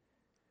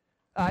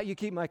 you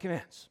keep my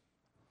commands.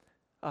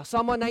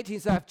 Psalm 119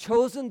 says, I've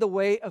chosen the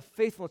way of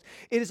faithfulness.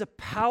 It is a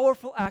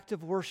powerful act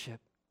of worship.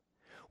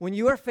 When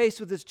you are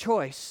faced with this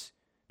choice,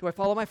 do I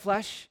follow my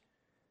flesh,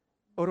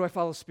 or do I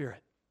follow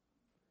Spirit?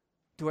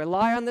 Do I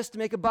lie on this to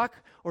make a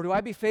buck, or do I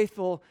be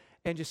faithful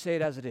and just say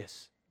it as it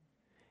is?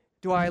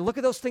 Do I look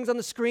at those things on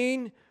the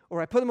screen,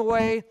 or I put them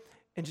away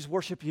and just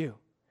worship you?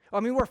 I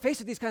mean, we're faced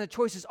with these kind of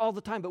choices all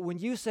the time, but when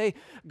you say,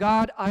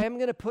 God, I am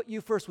going to put you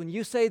first, when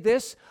you say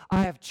this,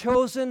 I have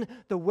chosen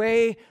the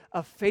way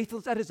of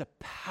faithfulness, that is a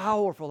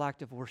powerful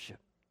act of worship.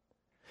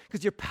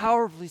 Because you're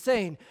powerfully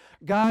saying,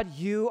 God,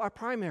 you are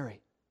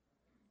primary.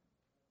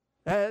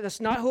 That's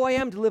not who I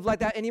am to live like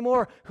that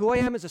anymore. Who I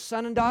am is a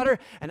son and daughter,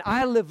 and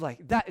I live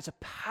like that. It's a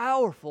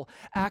powerful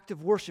act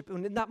of worship.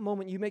 And in that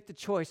moment, you make the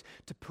choice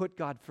to put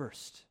God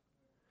first.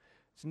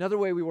 It's another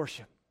way we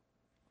worship.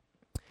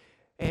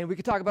 And we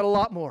could talk about a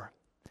lot more.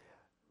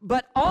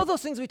 But all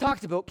those things we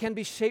talked about can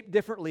be shaped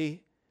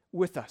differently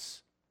with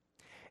us.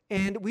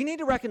 And we need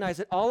to recognize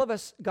that all of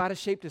us, God has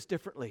shaped us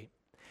differently.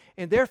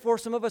 And therefore,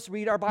 some of us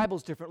read our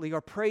Bibles differently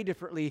or pray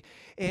differently.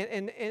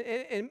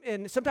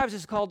 And sometimes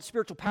it's called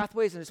spiritual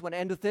pathways, and I just want to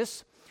end with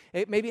this.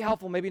 It may be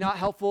helpful, maybe not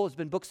helpful. There's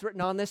been books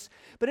written on this.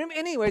 But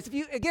anyways, if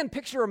you, again,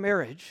 picture a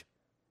marriage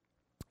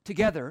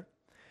together,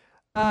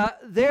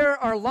 there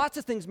are lots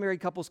of things married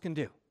couples can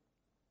do.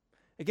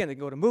 Again, they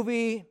can go to a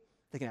movie.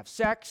 They can have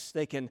sex.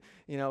 They can,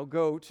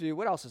 go to,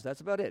 what else is that? That's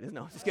about it.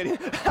 No, just kidding.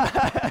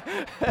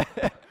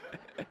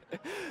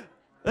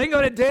 They can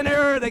go to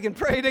dinner. They can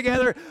pray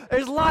together.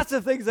 There's lots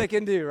of things they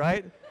can do,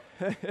 right?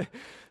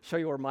 Show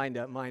you where mind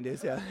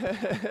is, yeah.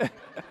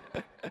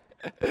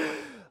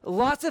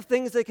 Lots of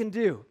things they can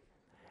do.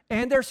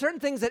 And there are certain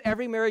things that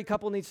every married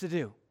couple needs to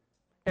do.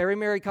 Every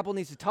married couple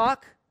needs to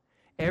talk.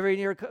 Every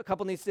married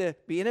couple needs to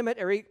be intimate.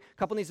 Every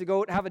couple needs to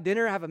go have a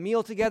dinner, have a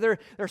meal together.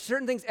 There are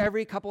certain things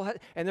every couple has,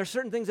 and there are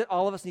certain things that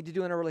all of us need to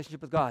do in our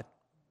relationship with God.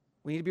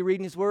 We need to be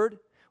reading His Word.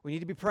 We need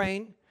to be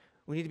praying.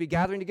 We need to be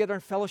gathering together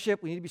in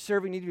fellowship. We need to be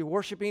serving. We need to be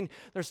worshiping.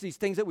 There's these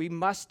things that we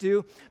must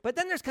do. But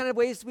then there's kind of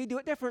ways we do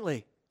it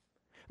differently.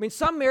 I mean,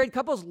 some married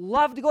couples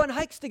love to go on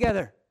hikes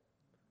together.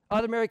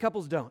 Other married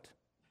couples don't.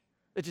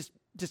 It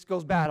just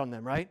goes bad on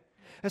them, right?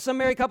 There's some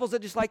married couples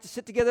that just like to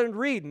sit together and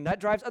read, and that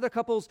drives other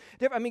couples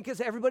different. I mean,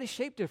 because everybody's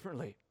shaped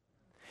differently.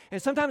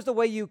 And sometimes the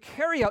way you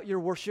carry out your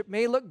worship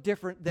may look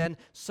different than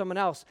someone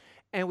else.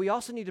 And we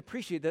also need to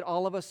appreciate that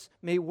all of us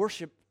may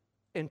worship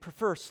and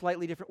prefer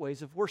slightly different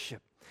ways of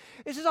worship.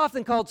 This is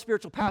often called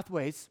spiritual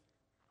pathways,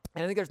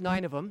 and I think there's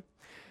 9 of them.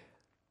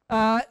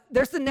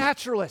 There's the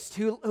naturalist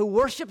who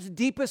worships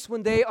deepest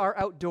when they are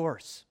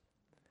outdoors.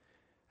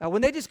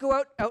 When they just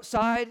go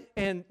outside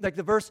and, like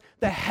the verse,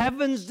 the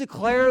heavens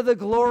declare the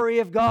glory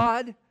of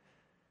God.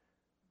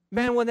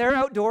 Man, when they're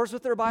outdoors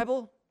with their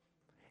Bible,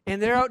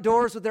 And they're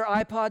outdoors with their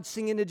iPods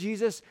singing to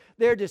Jesus.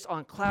 They're just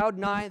on cloud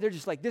nine. They're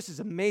just like, this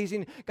is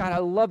amazing. God, I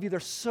love you. They're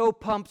so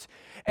pumped.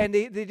 And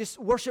they just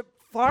worship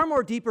far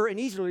more deeper and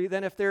easily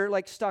than if they're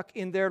like stuck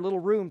in their little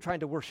room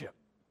trying to worship.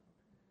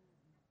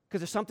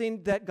 Because there's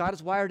something that God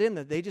has wired in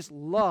that they just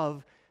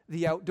love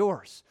the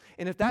outdoors.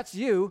 And if that's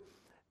you,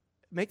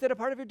 make that a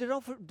part of your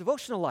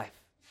devotional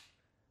life.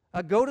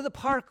 Go to the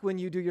park when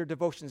you do your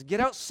devotions.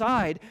 Get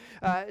outside.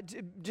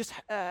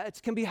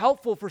 It can be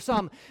helpful for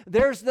some.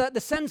 There's the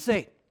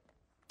sensate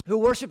who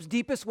worships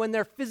deepest when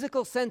their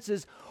physical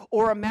senses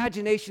or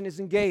imagination is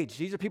engaged.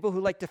 These are people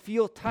who like to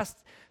feel,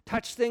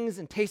 touch things,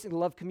 and taste and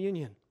love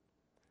communion.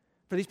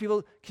 For these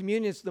people,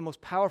 communion is the most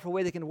powerful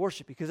way they can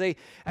worship because they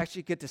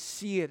actually get to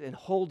see it and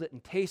hold it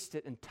and taste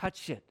it and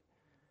touch it.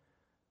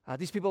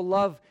 These people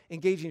love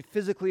engaging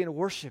physically in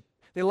worship.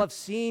 They love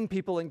seeing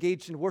people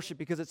engaged in worship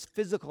because it's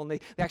physical and they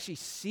actually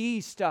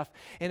see stuff.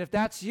 And if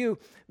that's you,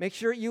 make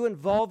sure you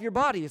involve your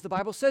body, as the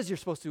Bible says you're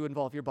supposed to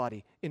involve your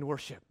body in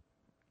worship.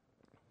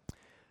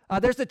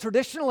 There's the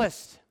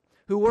traditionalist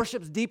who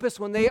worships deepest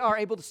when they are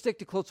able to stick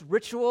to close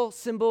ritual,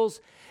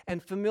 symbols,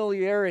 and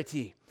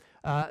familiarity.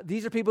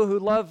 These are people who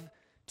love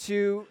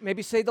to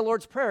maybe say the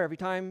Lord's Prayer every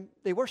time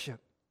they worship.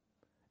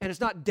 And it's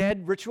not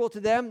dead ritual to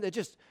them. They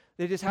just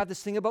have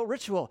this thing about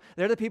ritual.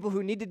 They're the people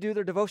who need to do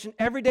their devotion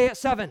every day at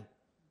 7.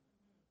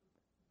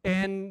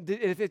 And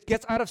if it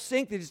gets out of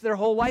sync, their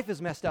whole life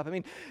is messed up. I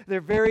mean, they're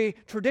very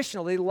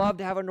traditional. They love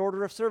to have an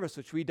order of service,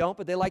 which we don't,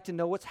 but they like to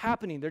know what's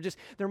happening.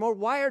 They're more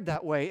wired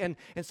that way, and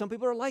some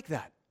people are like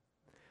that.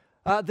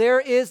 There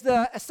is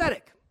the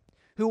ascetic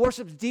who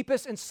worships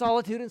deepest in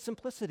solitude and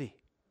simplicity.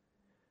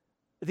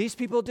 These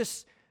people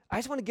I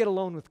just want to get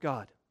alone with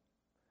God.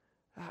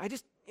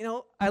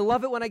 I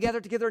love it when I gather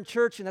together in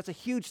church, and that's a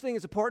huge thing.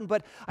 It's important,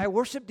 but I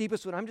worship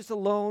deepest when I'm just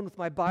alone with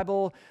my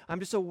Bible. I'm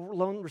just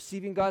alone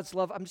receiving God's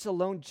love. I'm just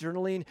alone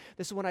journaling.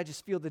 This is when I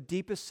just feel the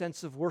deepest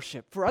sense of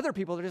worship. For other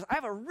people, I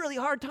have a really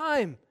hard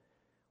time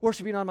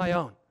worshiping on my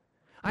own.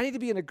 I need to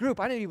be in a group.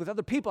 I need to be with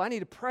other people. I need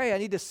to pray. I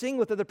need to sing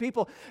with other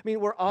people. I mean,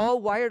 we're all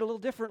wired a little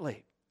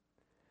differently.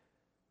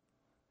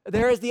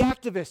 There is the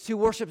activist who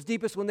worships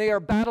deepest when they are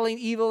battling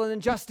evil and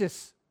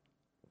injustice.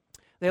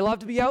 They love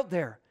to be out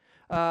there.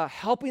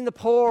 Helping the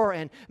poor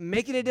and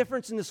making a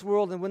difference in this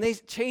world. And when they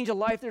change a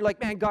life, they're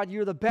like, man, God,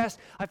 you're the best.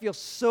 I feel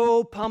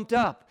so pumped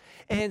up.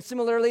 And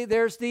similarly,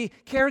 there's the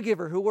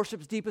caregiver who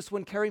worships deepest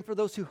when caring for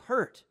those who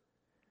hurt.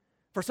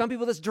 For some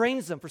people, this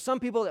drains them. For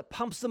some people, it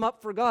pumps them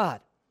up for God.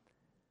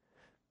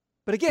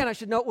 But again, I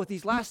should note with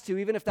these last two,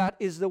 even if that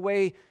is the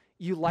way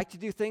you like to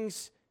do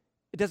things,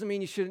 it doesn't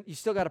mean you shouldn't. You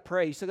still got to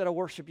pray. You still got to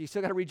worship. You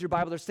still got to read your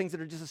Bible. There's things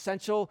that are just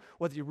essential,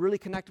 whether you really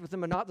connect with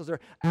them or not. Those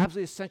are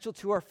absolutely essential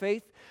to our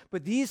faith.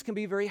 But these can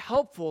be very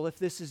helpful if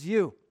this is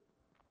you.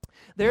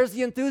 There's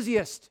the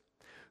enthusiast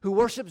who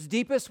worships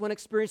deepest when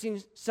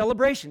experiencing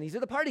celebration. These are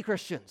the party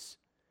Christians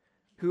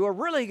who are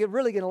really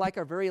going to like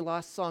our very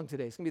last song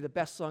today. It's going to be the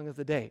best song of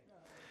the day.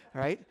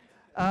 All right?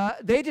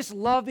 They just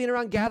love being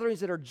around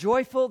gatherings that are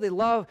joyful. They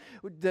love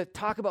to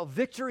talk about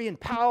victory and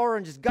power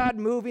and just God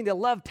moving. They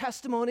love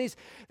testimonies.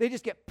 They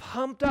just get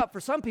pumped up. For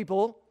some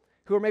people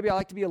who are maybe I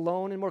like to be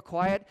alone and more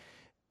quiet,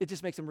 it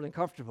just makes them really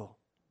uncomfortable.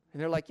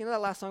 And they're like,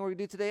 that last song we're going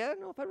to do today, I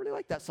don't know if I really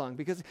like that song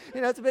because,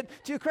 it's a bit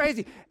too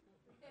crazy.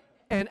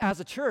 And as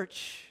a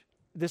church,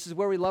 this is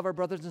where we love our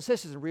brothers and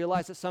sisters and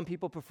realize that some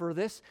people prefer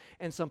this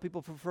and some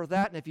people prefer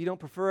that. And if you don't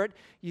prefer it,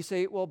 you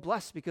say, well,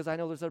 blessed because I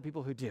know there's other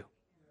people who do.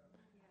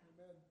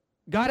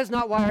 God has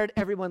not wired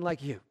everyone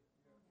like you.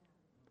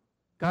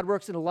 God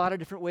works in a lot of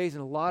different ways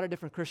in a lot of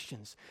different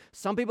Christians.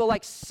 Some people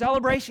like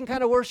celebration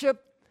kind of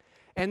worship,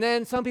 and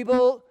then some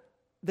people,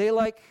 they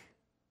like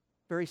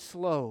very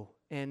slow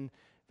and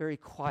very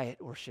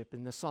quiet worship.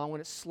 In the song, when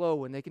it's slow,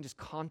 when they can just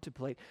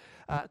contemplate.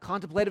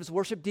 Contemplatives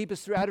worship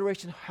deepest through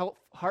adoration,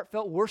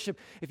 heartfelt worship.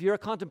 If you're a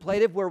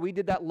contemplative, where we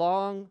did that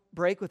long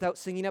break without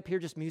singing up here,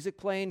 just music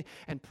playing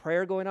and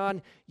prayer going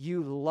on,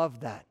 you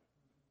love that.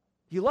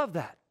 You love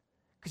that.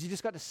 Because you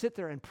just got to sit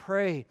there and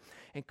pray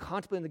and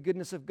contemplate the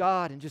goodness of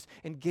God and just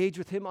engage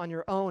with Him on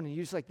your own. And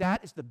you're just like,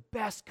 that is the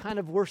best kind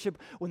of worship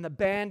when the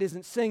band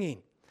isn't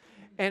singing.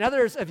 And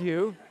others of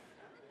you,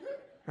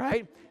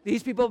 right?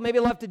 These people maybe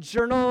love to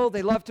journal.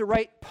 They love to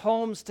write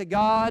poems to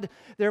God.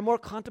 They're more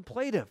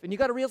contemplative. And you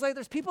got to realize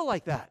there's people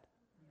like that.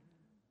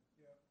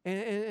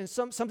 And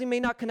something may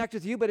not connect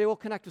with you, but it will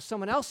connect with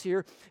someone else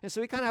here. And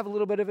so we kind of have a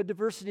little bit of a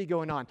diversity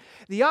going on.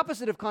 The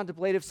opposite of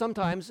contemplative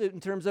sometimes in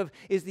terms of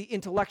is the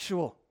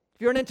intellectual.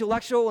 If you're an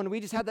intellectual and we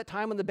just had that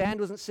time when the band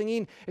wasn't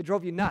singing, it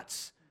drove you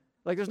nuts.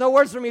 Like there's no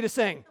words for me to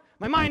sing.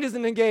 My mind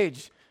isn't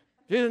engaged.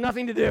 There's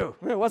nothing to do.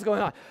 What's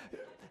going on?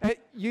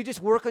 You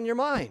just work on your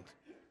mind.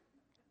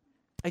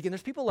 Again,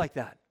 there's people like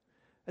that.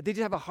 They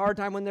just have a hard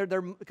time when they're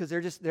because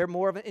they're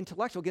more of an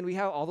intellectual. Again, we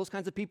have all those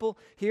kinds of people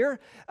here,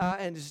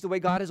 and it's just the way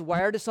God has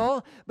wired us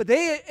all. But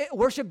they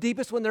worship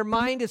deepest when their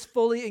mind is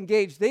fully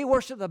engaged. They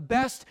worship the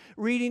best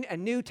reading a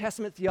New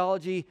Testament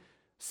theology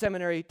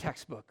seminary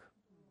textbook.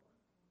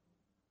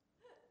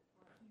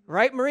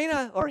 Right,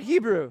 Marina? Or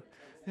Hebrew?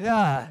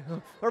 Yeah,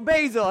 or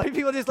basil.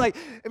 People just like,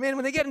 I mean,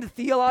 when they get into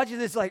theology,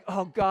 it's like,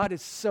 oh, God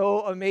is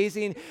so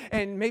amazing.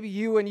 And maybe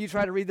you, when you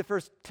try to read the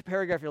first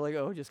paragraph, you're like,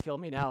 oh, just kill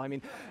me now. I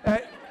mean,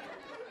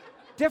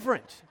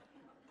 different.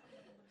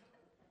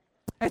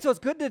 And so it's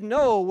good to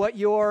know what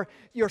your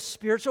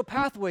spiritual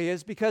pathway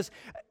is, because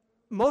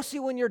mostly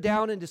when you're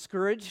down and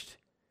discouraged,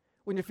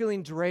 when you're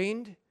feeling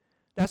drained,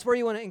 that's where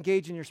you want to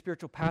engage in your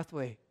spiritual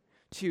pathway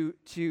to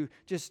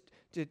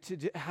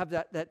have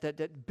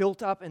that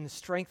built up and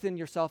strengthen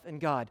yourself in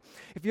God.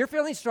 If you're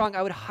feeling strong,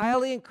 I would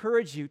highly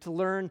encourage you to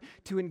learn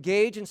to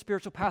engage in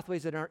spiritual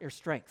pathways that aren't your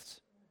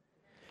strengths.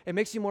 It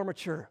makes you more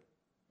mature.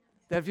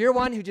 That if you're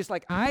one who just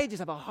like, I just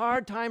have a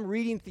hard time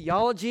reading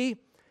theology,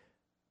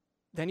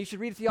 then you should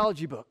read a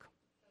theology book.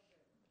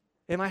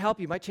 It might help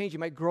you, might change you,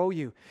 might grow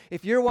you.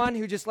 If you're one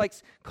who just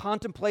likes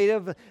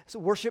contemplative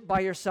worship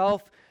by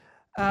yourself,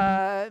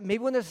 maybe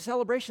when there's a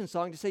celebration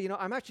song, to say,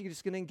 I'm actually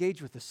just going to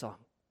engage with this song.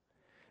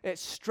 It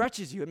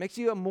stretches you. It makes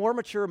you a more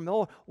mature,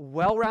 more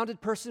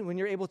well-rounded person when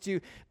you're able to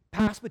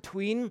pass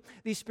between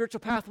these spiritual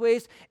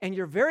pathways, and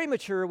you're very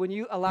mature when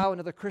you allow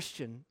another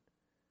Christian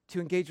to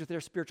engage with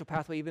their spiritual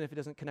pathway, even if it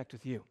doesn't connect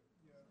with you.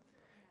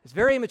 It's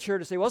very immature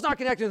to say, well, it's not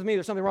connecting with me,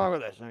 there's something wrong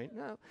with this. Right?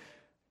 No.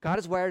 God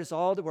has wired us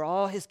all, that we're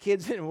all his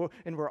kids,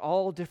 and we're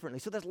all differently.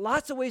 So there's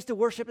lots of ways to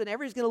worship, and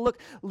everybody's going to look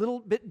a little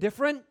bit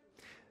different.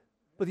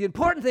 But the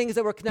important thing is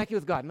that we're connecting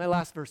with God. My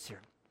last verse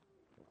here.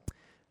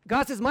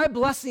 God says, my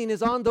blessing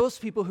is on those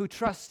people who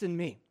trust in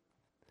me,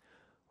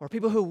 or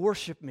people who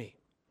worship me,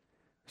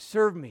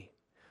 serve me,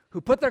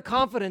 who put their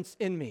confidence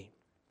in me.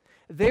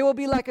 They will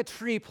be like a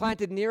tree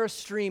planted near a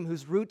stream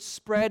whose roots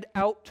spread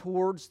out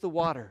towards the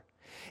water.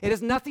 It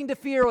has nothing to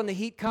fear when the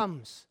heat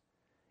comes.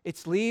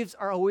 Its leaves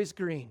are always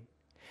green.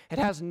 It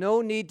has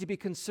no need to be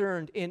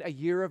concerned in a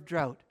year of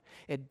drought.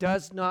 It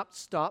does not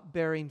stop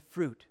bearing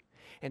fruit.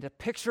 And a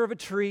picture of a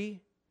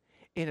tree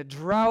in a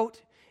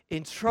drought,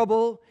 in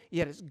trouble,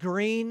 yet it's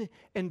green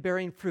and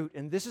bearing fruit.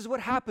 And this is what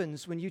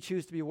happens when you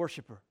choose to be a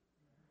worshiper.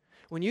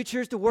 When you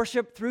choose to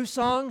worship through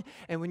song,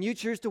 and when you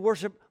choose to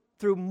worship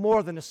through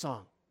more than a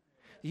song.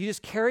 You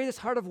just carry this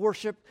heart of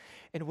worship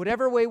in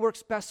whatever way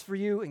works best for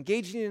you,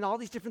 engaging in all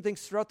these different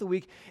things throughout the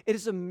week. It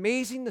is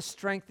amazing the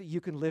strength that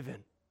you can live in.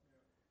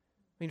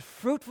 I mean,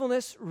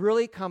 fruitfulness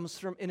really comes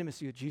from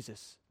intimacy with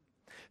Jesus.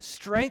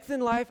 Strength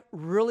in life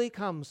really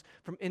comes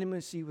from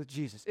intimacy with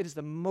Jesus. It is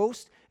the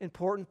most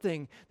important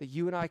thing that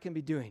you and I can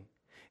be doing,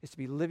 is to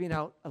be living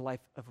out a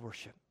life of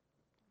worship.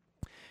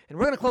 And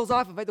we're going to close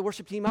off, invite the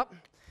worship team up,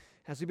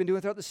 as we've been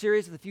doing throughout the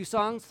series with a few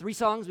songs, 3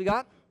 songs we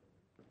got.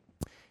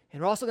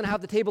 And we're also going to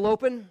have the table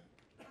open.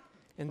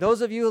 And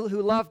those of you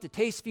who love to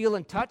taste, feel,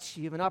 and touch,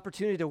 you have an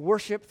opportunity to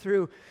worship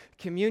through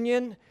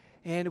communion.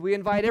 And we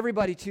invite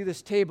everybody to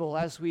this table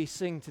as we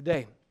sing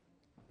today.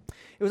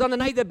 It was on the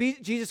night that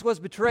Jesus was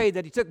betrayed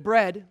that he took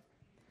bread,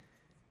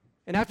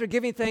 and after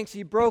giving thanks,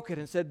 he broke it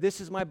and said, this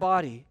is my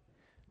body,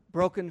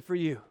 broken for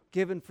you,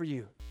 given for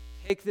you.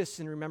 Take this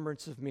in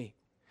remembrance of me.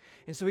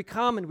 And so we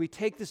come and we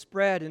take this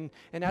bread, and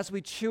as we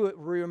chew it,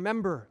 we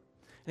remember.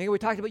 I think we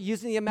talked about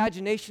using the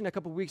imagination a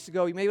couple weeks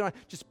ago. You may want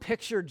to just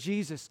picture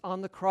Jesus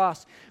on the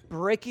cross,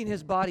 breaking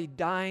his body,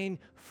 dying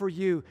for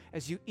you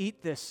as you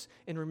eat this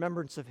in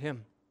remembrance of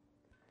him.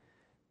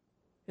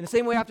 In the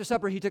same way, after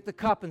supper, he took the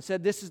cup and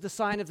said, this is the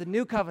sign of the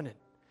new covenant,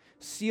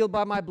 sealed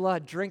by my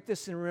blood. Drink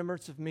this in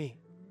remembrance of me.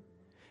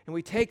 And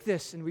we take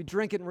this and we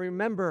drink it and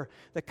remember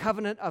the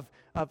covenant of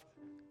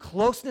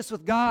closeness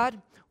with God.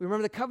 We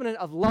remember the covenant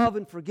of love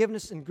and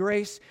forgiveness and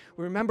grace.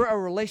 We remember our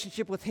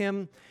relationship with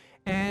him.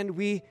 And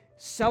we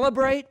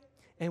celebrate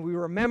and we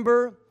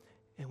remember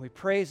and we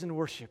praise and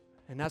worship.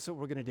 And that's what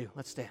we're going to do.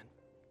 Let's stand.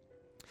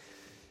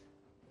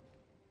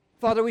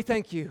 Father, we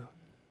thank you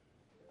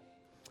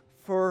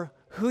for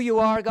who you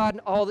are, God,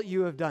 and all that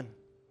you have done.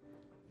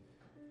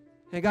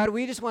 And God,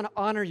 we just want to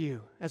honor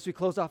you as we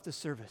close off this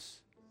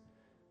service.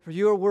 For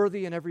you are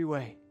worthy in every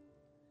way.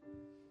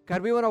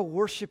 God, we want to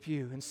worship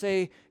you and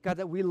say, God,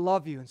 that we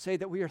love you and say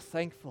that we are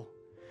thankful.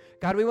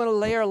 God, we want to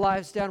lay our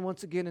lives down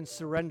once again and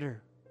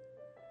surrender.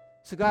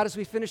 So God, as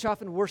we finish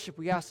off in worship,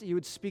 we ask that you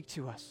would speak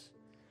to us.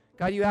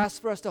 God, you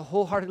ask for us to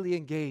wholeheartedly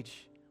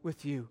engage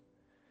with you.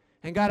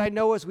 And God, I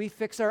know as we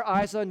fix our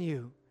eyes on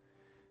you,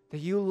 that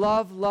you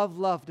love, love,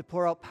 love to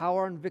pour out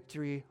power and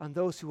victory on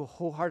those who will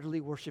wholeheartedly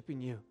worship in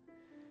you.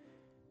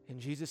 In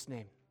Jesus'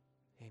 name,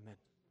 amen.